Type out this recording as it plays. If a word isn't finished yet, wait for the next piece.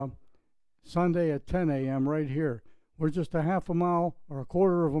Sunday at 10 a.m. right here. We're just a half a mile or a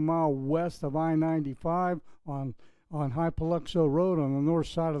quarter of a mile west of I-95 on High Paluxo Road on the north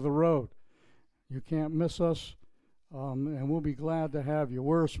side of the road. You can't miss us, and we'll be glad to have you.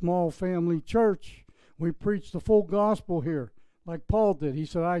 We're a small family church. We preach the full gospel here, like Paul did. He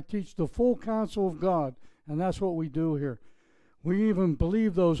said, I teach the full counsel of God, and that's what we do here. We even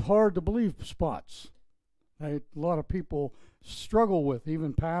believe those hard-to-believe spots that a lot of people struggle with,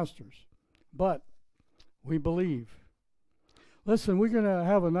 even pastors. But we believe. Listen, we're going to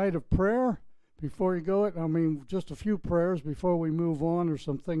have a night of prayer before you go. Just a few prayers before we move on. There's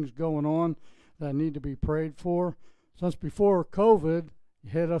some things going on that need to be prayed for. Since before COVID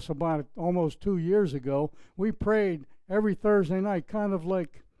hit us about almost 2 years ago, we prayed every Thursday night, kind of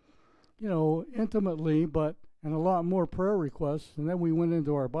like, intimately, and a lot more prayer requests. And then we went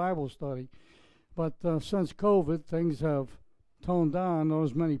into our Bible study. But since COVID, things have toned down, not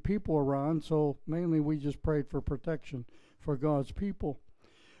as many people around, so mainly we just prayed for protection for God's people.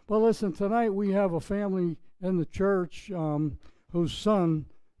 Well, listen, tonight we have a family in the church whose son,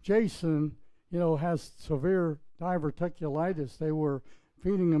 Jason, has severe diverticulitis. They were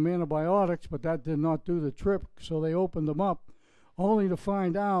feeding him antibiotics, but that did not do the trick, so they opened him up, only to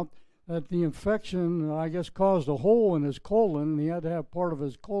find out that the infection, I guess, caused a hole in his colon, and he had to have part of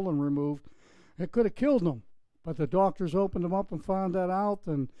his colon removed. It could have killed him, but the doctors opened him up and found that out,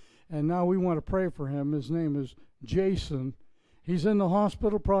 and now we want to pray for him. His name is Jason. He's in the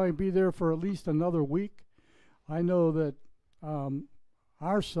hospital, probably be there for at least another week. I know that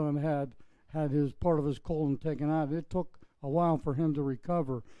our son had his part of his colon taken out. It took a while for him to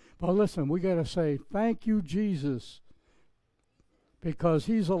recover. But listen, we got to say thank you, Jesus, because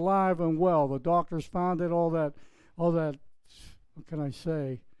he's alive and well. The doctors found it, all that, what can I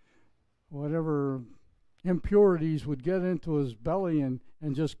say, whatever impurities would get into his belly and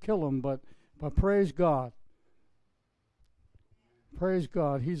just kill him. But praise God. Praise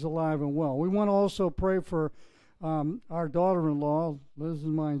God, he's alive and well. We want to also pray for our daughter-in-law, Liz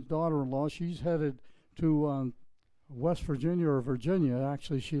and mine's daughter-in-law. She's headed to West Virginia, or Virginia,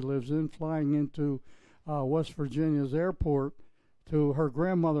 actually she lives in, flying into West Virginia's airport. Her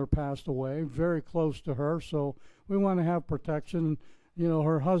grandmother passed away, very close to her, so we want to have protection.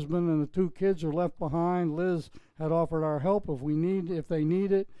 Her husband and the 2 kids are left behind. Liz had offered our help if they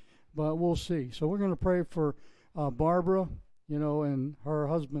need it, but we'll see. So we're going to pray for Barbara, and her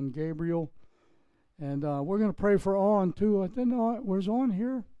husband Gabriel, and we're going to pray for On too. I didn't know, where's On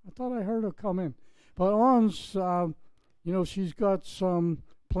here? I thought I heard her come in, but On's, she's got some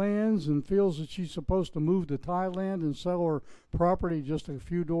plans and feels that she's supposed to move to Thailand and sell her property just a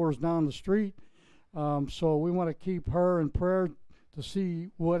few doors down the street. So we want to keep her in prayer to see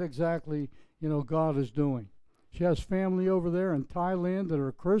what exactly, God is doing. She has family over there in Thailand that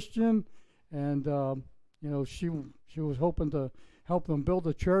are Christian, and, she was hoping to help them build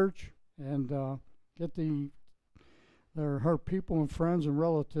a church and get her people and friends and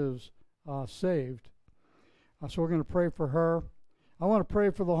relatives saved. So we're going to pray for her. I want to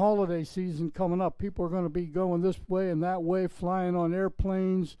pray for the holiday season coming up. People are going to be going this way and that way, flying on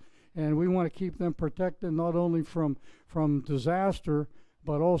airplanes, and we want to keep them protected not only from disaster,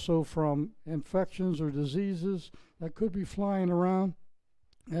 but also from infections or diseases that could be flying around.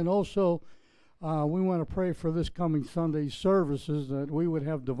 And also, we want to pray for this coming Sunday's services, that we would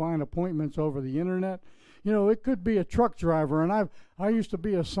have divine appointments over the internet. It could be a truck driver, and I used to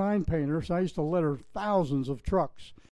be a sign painter, so I used to letter thousands of trucks.